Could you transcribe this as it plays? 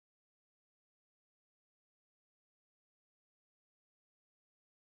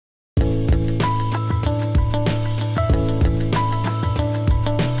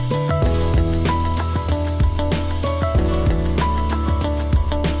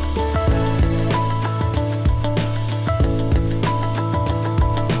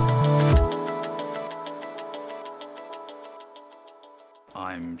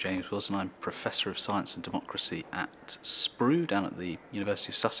and I'm Professor of Science and Democracy at SPRU down at the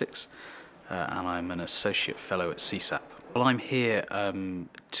University of Sussex, and I'm an Associate Fellow at CSAP. Well, I'm here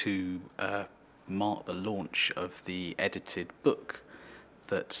to mark the launch of the edited book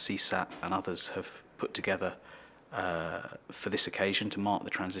that CSAP and others have put together for this occasion to mark the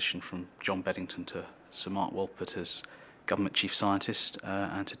transition from John Beddington to Sir Mark Wolpert as Government Chief Scientist,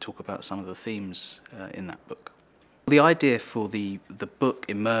 and to talk about some of the themes in that book. The idea for the book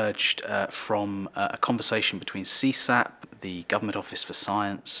emerged from a conversation between CSAP, the Government Office for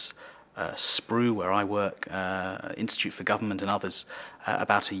Science, SPRU, where I work, Institute for Government and others.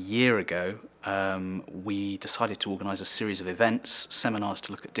 About a year ago, we decided to organise a series of events, seminars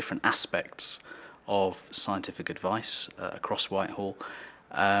to look at different aspects of scientific advice across Whitehall,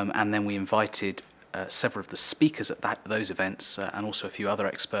 and then we invited several of the speakers at those events and also a few other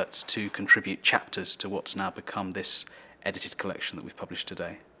experts to contribute chapters to what's now become this edited collection that we've published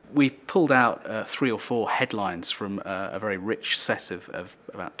today. We've pulled out 3 or 4 headlines from a very rich set of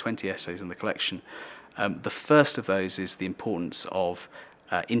about 20 essays in the collection. The first of those is the importance of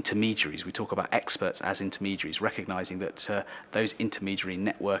intermediaries. We talk about experts as intermediaries, recognising that those intermediary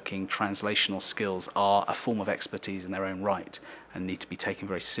networking, translational skills are a form of expertise in their own right and need to be taken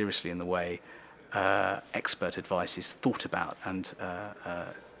very seriously in the way expert advice is thought about and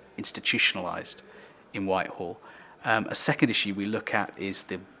institutionalised in Whitehall. A second issue we look at is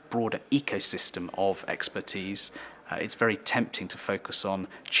the broader ecosystem of expertise. It's very tempting to focus on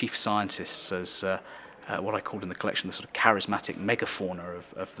chief scientists as what I called in the collection the sort of charismatic megafauna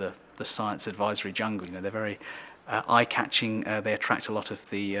of the science advisory jungle. You know, they're very eye-catching, they attract a lot of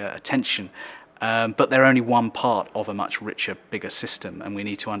the attention. But they're only one part of a much richer, bigger system, and we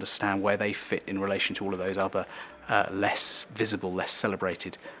need to understand where they fit in relation to all of those other less visible, less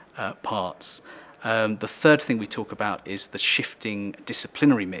celebrated parts. The third thing we talk about is the shifting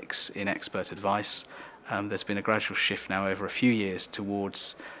disciplinary mix in expert advice. There's been a gradual shift now over a few years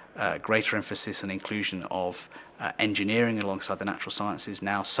towards greater emphasis and inclusion of engineering alongside the natural sciences,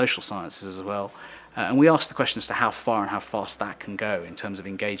 now social sciences as well. And we ask the question as to how far and how fast that can go in terms of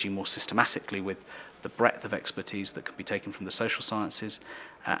engaging more systematically with the breadth of expertise that can be taken from the social sciences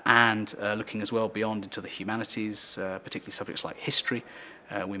and looking as well beyond into the humanities, particularly subjects like history.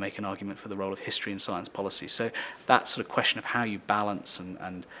 We make an argument for the role of history in science policy. So that sort of question of how you balance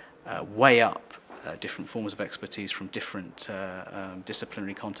and weigh up different forms of expertise from different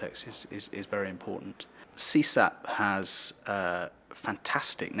disciplinary contexts is very important. CSAP has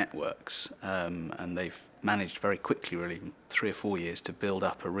fantastic networks, and they've managed very quickly, really, in 3 or 4 years, to build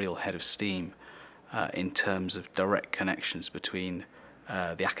up a real head of steam in terms of direct connections between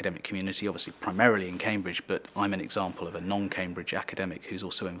the academic community, obviously primarily in Cambridge, but I'm an example of a non-Cambridge academic who's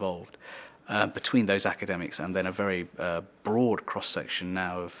also involved. Between those academics and then a very broad cross-section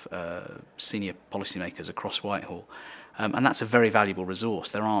now of senior policymakers across Whitehall. And that's a very valuable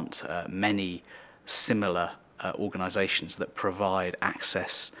resource. There aren't many similar organisations that provide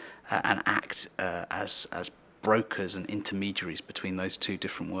access and act as brokers and intermediaries between those two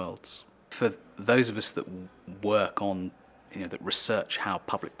different worlds. For those of us that work on, that research how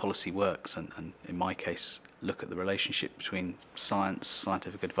public policy works, and in my case look at the relationship between science,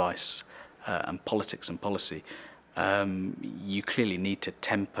 scientific advice, and politics and policy, you clearly need to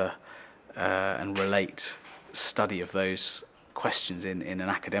temper and relate study of those questions in an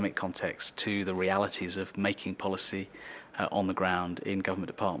academic context to the realities of making policy on the ground in government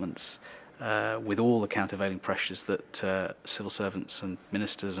departments with all the countervailing pressures that civil servants and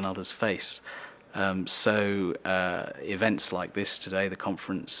ministers and others face. So events like this today, the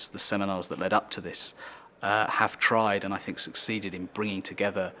conference, the seminars that led up to this, have tried and I think succeeded in bringing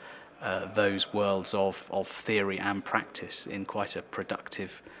together those worlds of theory and practice in quite a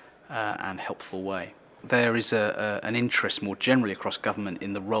productive and helpful way. There is an interest more generally across government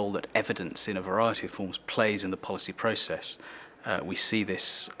in the role that evidence in a variety of forms plays in the policy process. We see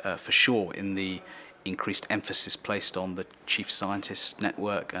this for sure in the increased emphasis placed on the Chief Scientist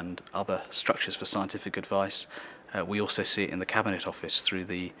Network and other structures for scientific advice. We also see it in the Cabinet Office through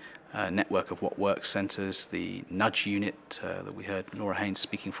the network of What Works centres, the Nudge Unit that we heard Laura Haynes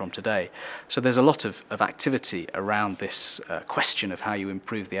speaking from today. So there's a lot of activity around this question of how you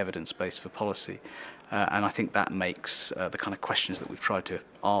improve the evidence base for policy. And I think that makes the kind of questions that we've tried to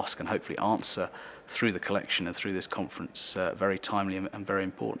ask and hopefully answer through the collection and through this conference very timely and very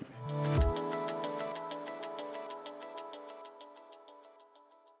important.